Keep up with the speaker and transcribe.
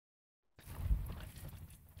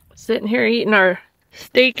Sitting here eating our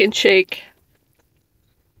steak and shake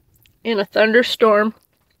in a thunderstorm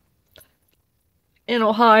in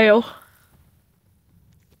Ohio.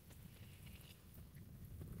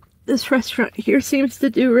 This restaurant here seems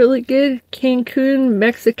to do really good. Cancun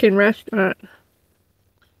Mexican restaurant.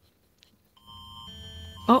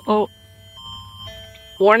 Uh-oh.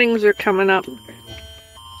 Warnings are coming up.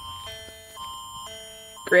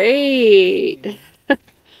 Great.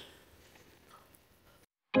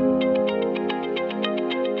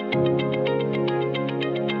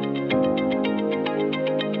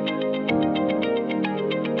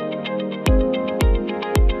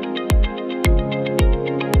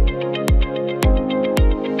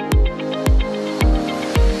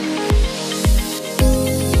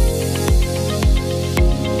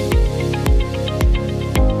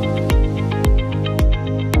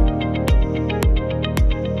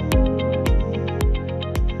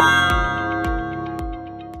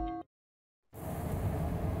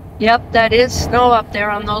 Yep, that is snow up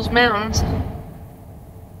there on those mountains.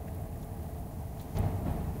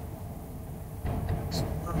 It's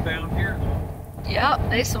warm down here. Yep,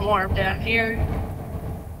 nice and warm down here.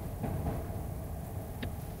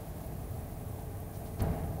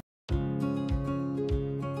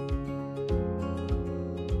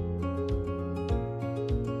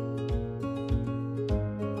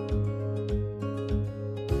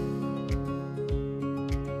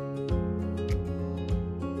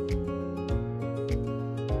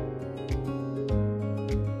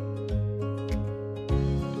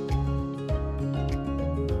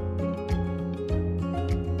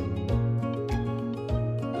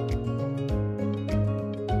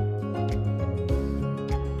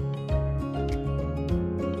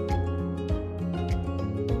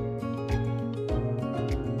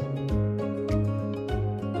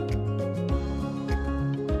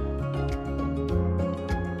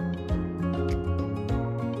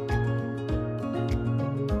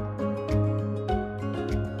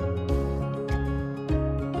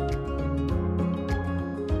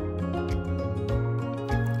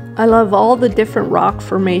 I love all the different rock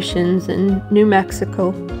formations in New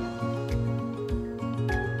Mexico.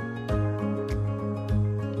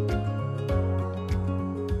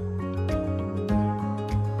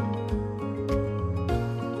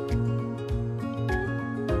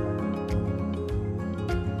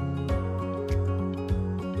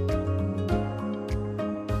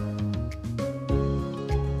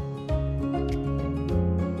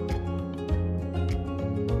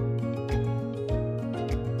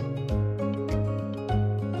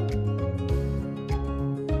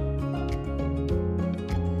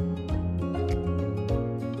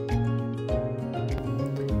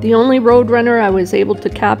 The only Roadrunner I was able to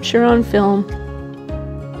capture on film.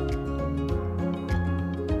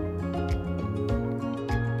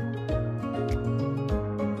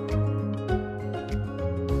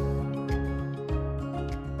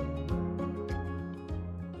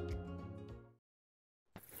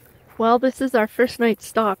 Well, this is our first night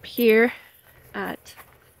stop here at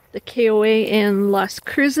the KOA in Las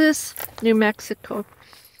Cruces, New Mexico.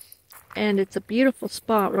 And it's a beautiful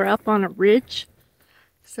spot. We're up on a ridge.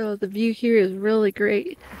 So the view here is really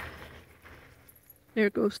great. There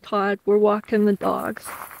goes Todd. We're walking the dogs.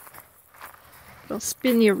 They'll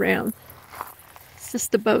spin you around. It's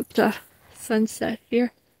just about sunset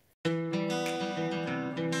here.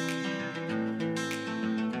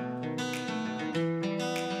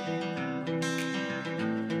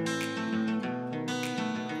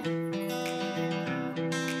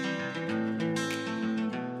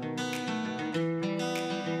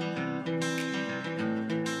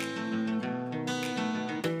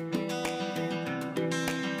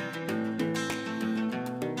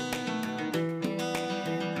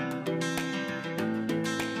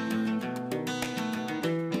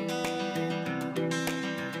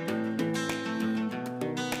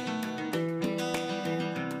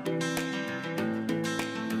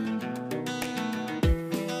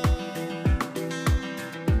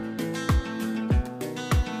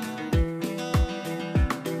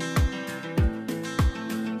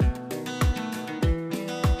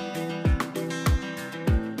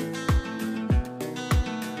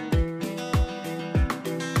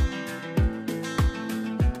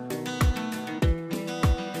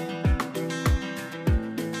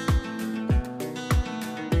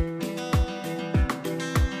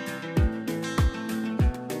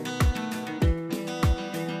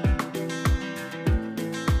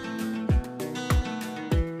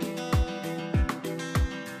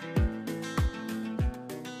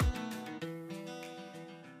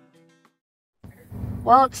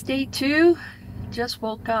 Well, it's day 2. Just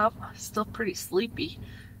woke up. Still pretty sleepy.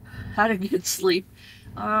 had a good sleep.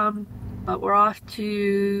 But we're off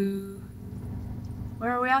to,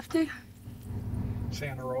 where are we off to?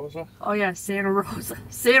 Santa Rosa. Oh yeah, Santa Rosa.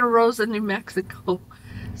 Santa Rosa, New Mexico.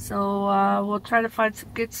 So we'll try to find some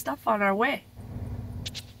good stuff on our way.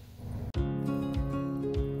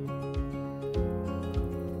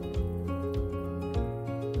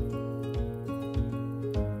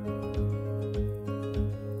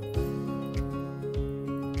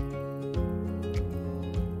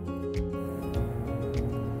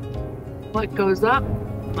 What goes up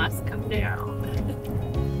must come down.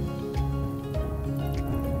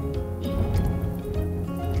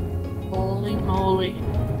 Holy moly.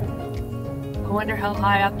 I wonder how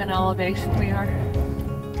high up in elevation we are.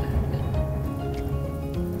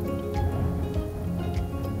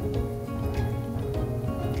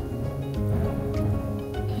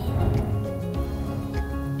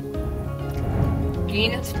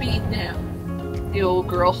 Gaining speed now. The old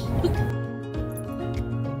girl.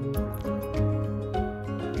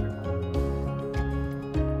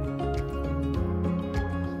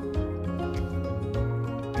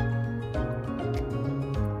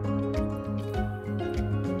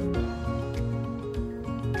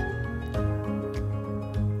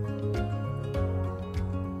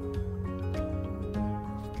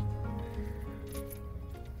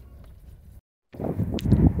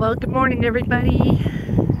 Well, good morning everybody.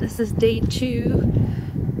 This is day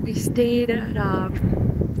 2. We stayed at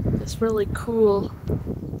this really cool,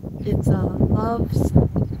 it's Love's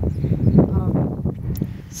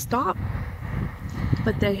stop,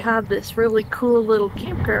 but they have this really cool little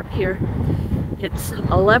campground here. It's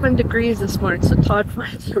 11 degrees this morning, so Todd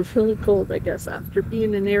finds it really cold, I guess, after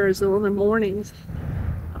being in Arizona mornings.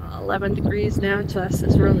 11 degrees now to us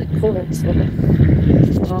is really cold, so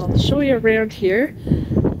I'll show you around here.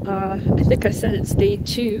 I think I said it's day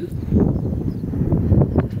 2.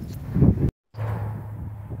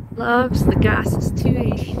 Love's, the gas is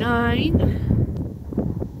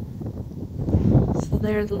 $2.89. So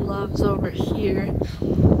there's the Love's over here.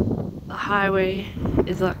 The highway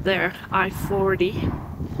is up there, I-40.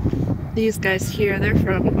 These guys here, they're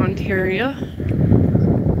from Ontario.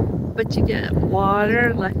 But you get water,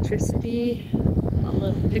 electricity, a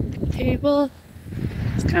little picnic table.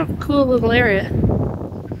 It's kind of a cool little area.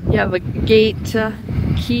 You have a gate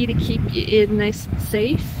key to keep you in nice and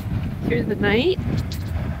safe through the night.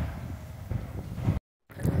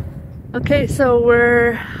 Okay, so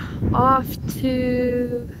we're off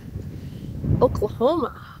to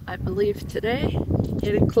Oklahoma, I believe, today.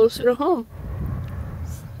 Getting closer to home.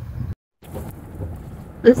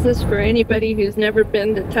 This is for anybody who's never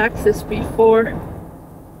been to Texas before.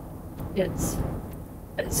 It's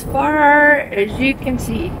as far as you can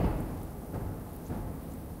see.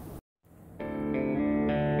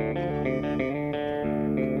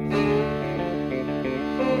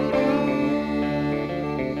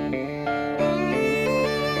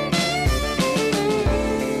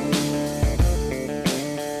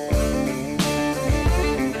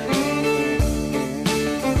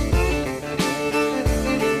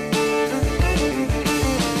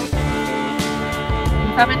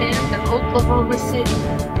 Coming into Oklahoma City,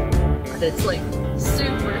 but it's like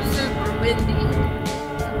super windy.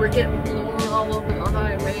 We're getting blown all over the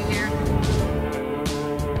highway here.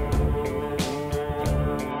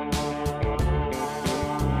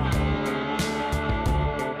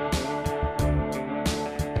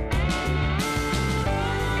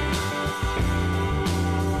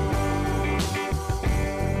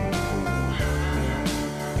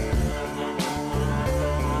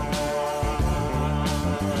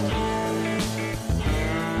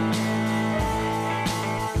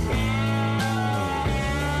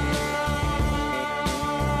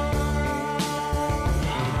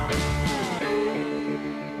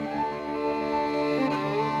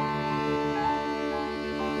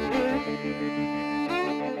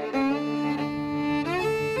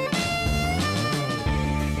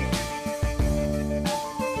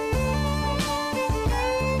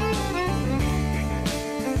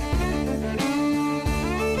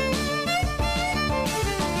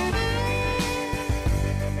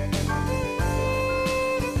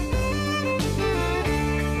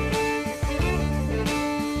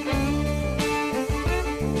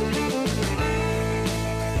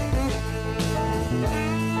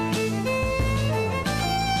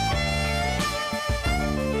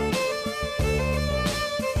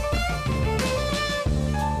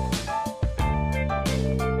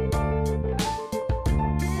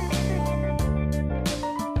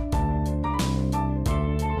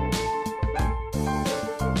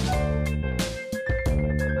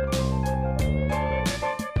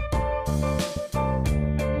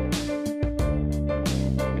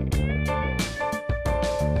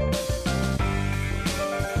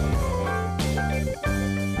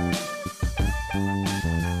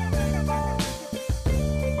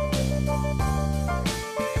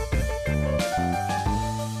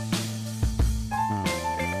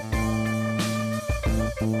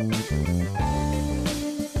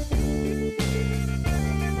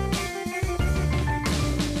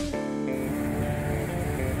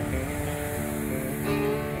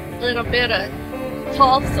 little bit of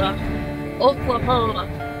Tulsa, Oklahoma.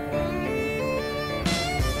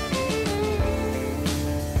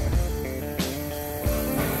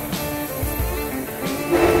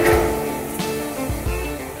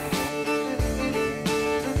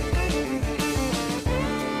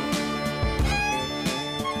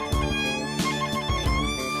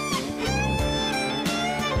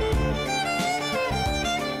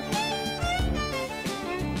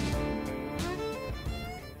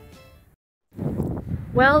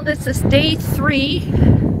 Well, this is day 3,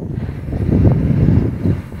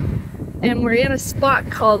 and we're in a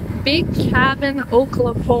spot called Big Cabin,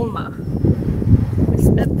 Oklahoma. We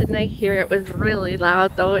spent the night here. It was really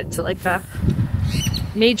loud though. It's like a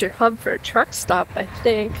major hub for a truck stop, I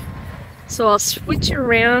think. So I'll switch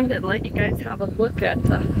around and let you guys have a look at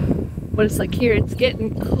what it's like here. It's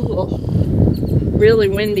getting cool, really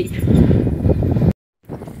windy.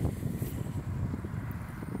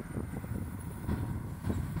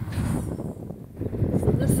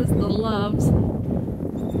 This is the Loves.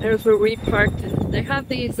 There's where we parked. They have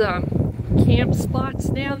these camp spots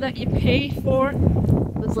now that you pay for. It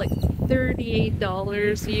was like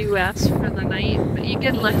 $38 US for the night, but you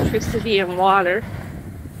get electricity and water.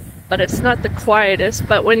 But it's not the quietest.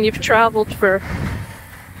 But when you've traveled for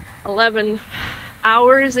 11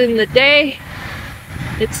 hours in the day,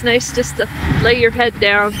 it's nice just to lay your head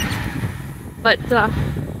down. But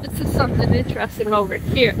this is something interesting over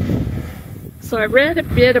here. So I read a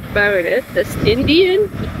bit about it. This Indian,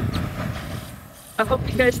 I hope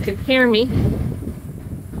you guys can hear me.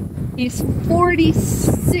 He's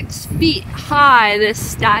 46 feet high, this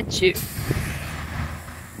statue.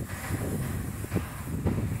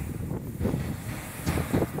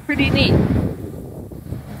 Pretty neat.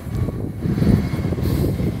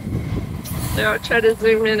 So I'll try to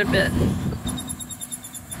zoom in a bit.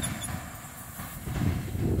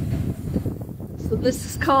 So this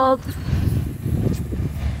is called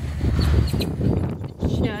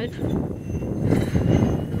Shed.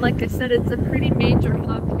 And like I said, it's a pretty major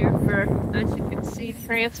hub here for, as you can see,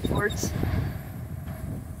 transports.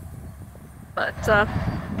 But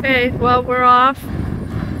okay, well, we're off.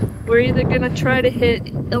 We're either gonna try to hit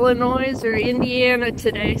Illinois or Indiana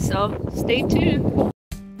today, so stay tuned.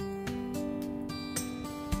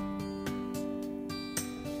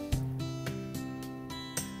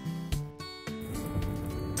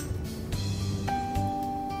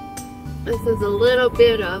 This is a little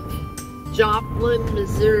bit of Joplin,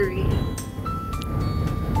 Missouri.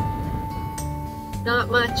 Not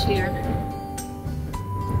much here.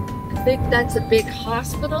 I think that's a big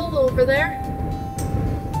hospital over there.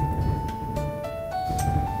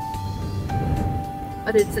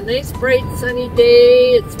 But it's a nice, bright, sunny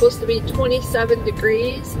day. It's supposed to be 27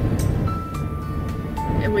 degrees.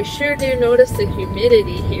 And we sure do notice the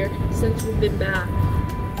humidity here since we've been back.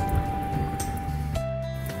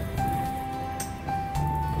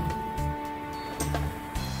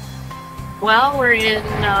 Well, we're in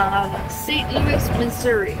St. Louis,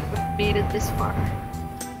 Missouri. We've made it this far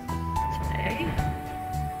today.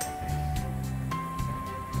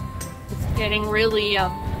 It's getting really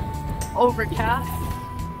overcast.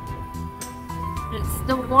 It's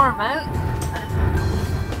still warm out.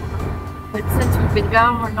 But since we've been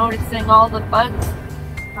gone, we're noticing all the buds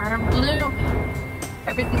are in bloom.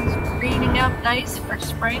 Everything's greening up nice for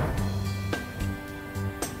spring.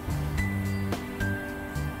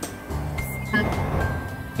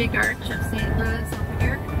 Big arch of St. Louis over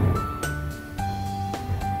here.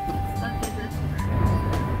 Let's do this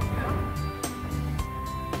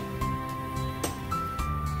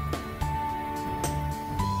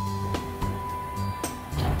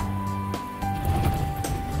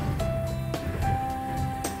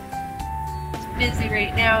It's busy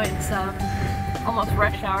right now. It's almost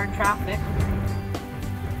rush hour traffic.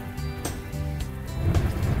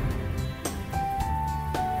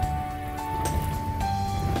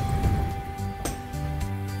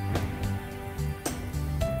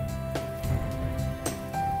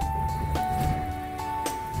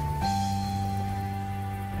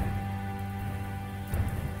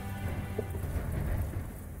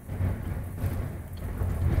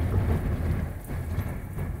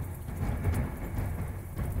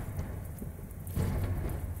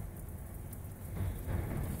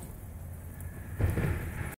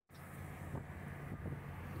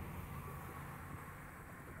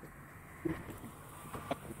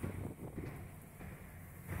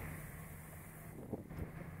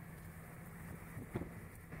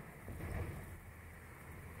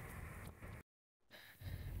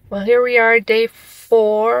 Well, here we are, day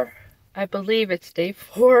 4. I believe it's day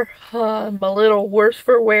 4. I'm a little worse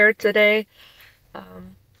for wear today.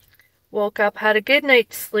 Woke up, had a good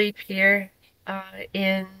night's sleep here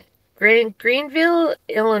in Greenville,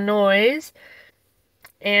 Illinois,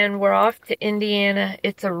 and we're off to Indiana.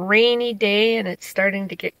 It's a rainy day and it's starting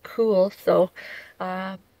to get cool, so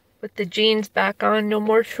put the jeans back on, no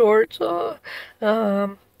more shorts.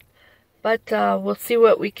 But we'll see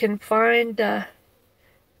what we can find to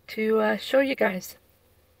show you guys.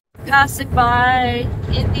 Passing by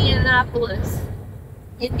Indianapolis,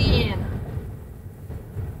 Indiana.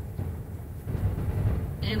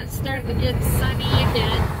 And it's starting to get sunny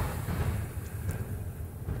again.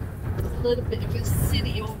 There's a little bit of a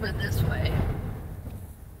city over this way.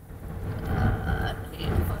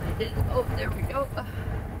 Can't find it. Oh, there we go.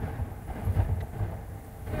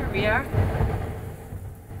 There we are.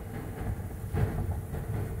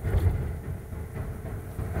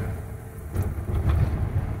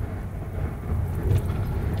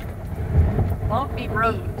 Bumpy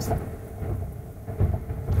roads.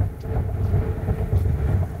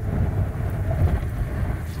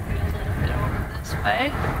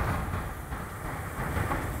 Way.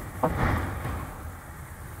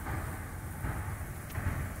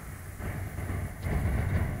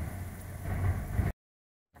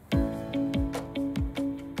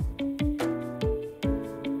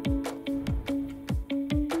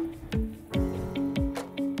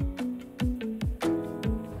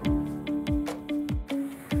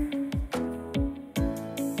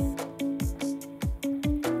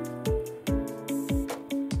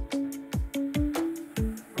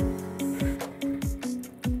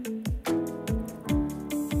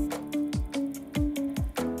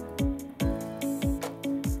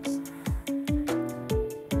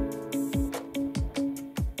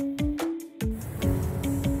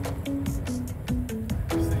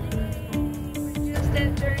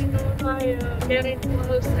 Entering Ohio, getting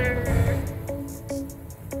closer.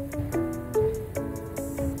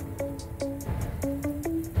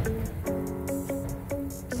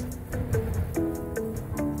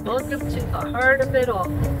 Welcome to the heart of it all.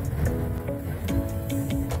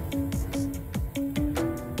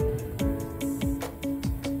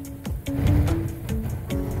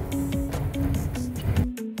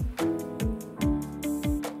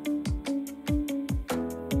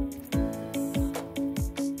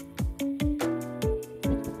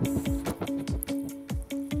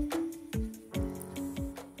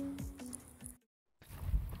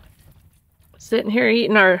 Sitting here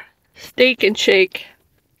eating our steak and shake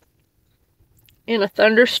in a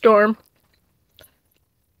thunderstorm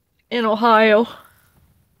in Ohio.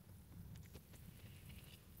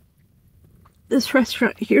 This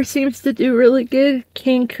restaurant here seems to do really good.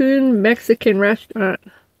 Cancun Mexican restaurant.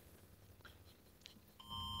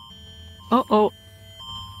 Uh-oh.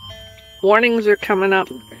 Warnings are coming up.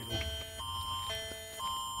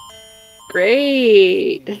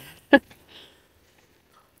 Great.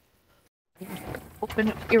 Open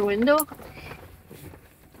up your window.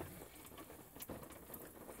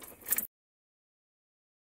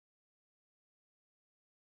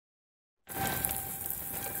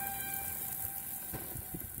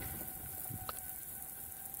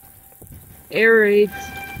 Air raids,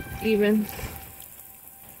 even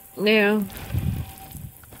now.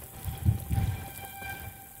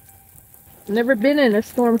 Never been in a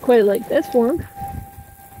storm quite like this one.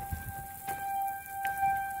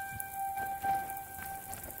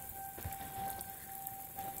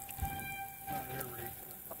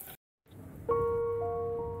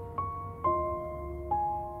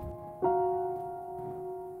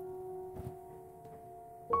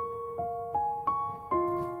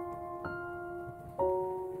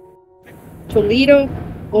 Toledo,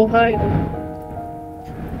 Ohio.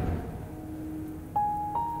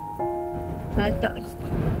 That does.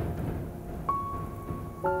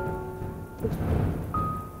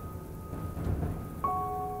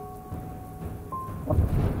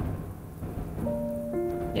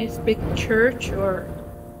 Nice big church or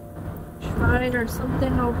shrine or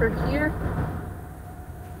something over here.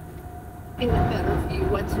 In a better view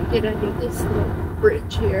once you get under this little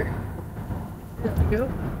bridge here. There we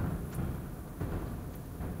go.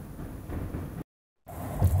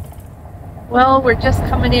 Well, we're just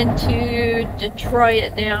coming into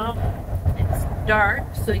Detroit now. It's dark,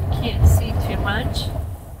 so you can't see too much.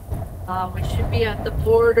 We should be at the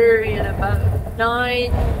border in about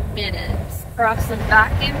 9 minutes, crossing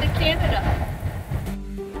back into Canada.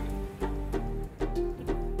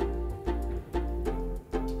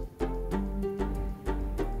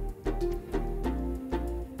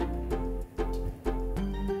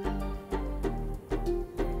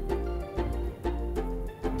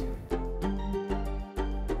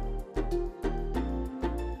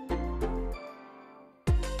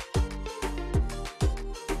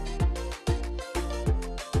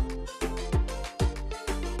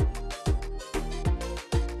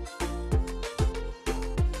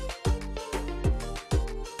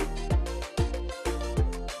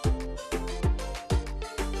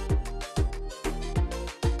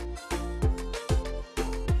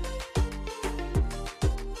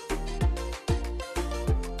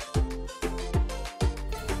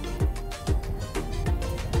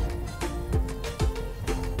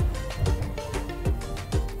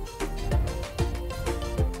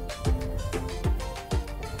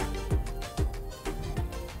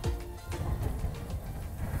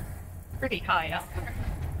 pretty high up there.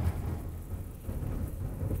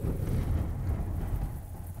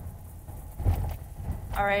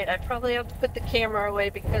 Alright, I probably have to put the camera away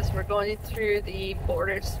because we're going through the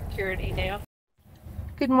border security now.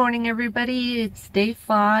 Good morning, everybody. It's day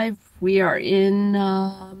 5. We are in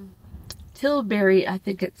Tilbury, I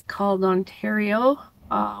think it's called, Ontario.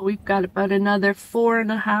 We've got about another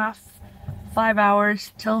 4.5, 5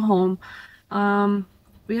 hours till home.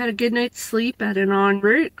 We had a good night's sleep at an en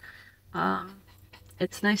route.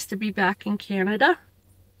 It's nice to be back in Canada,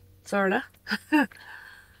 sorta.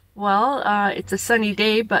 Well, it's a sunny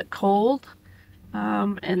day but cold,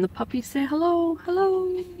 and the puppies say hello,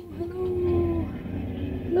 hello, hello,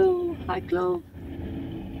 hello, hi Chloe.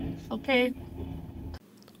 Okay.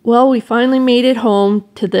 Well, we finally made it home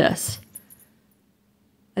to this.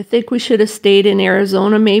 I think we should have stayed in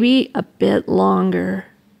Arizona maybe a bit longer.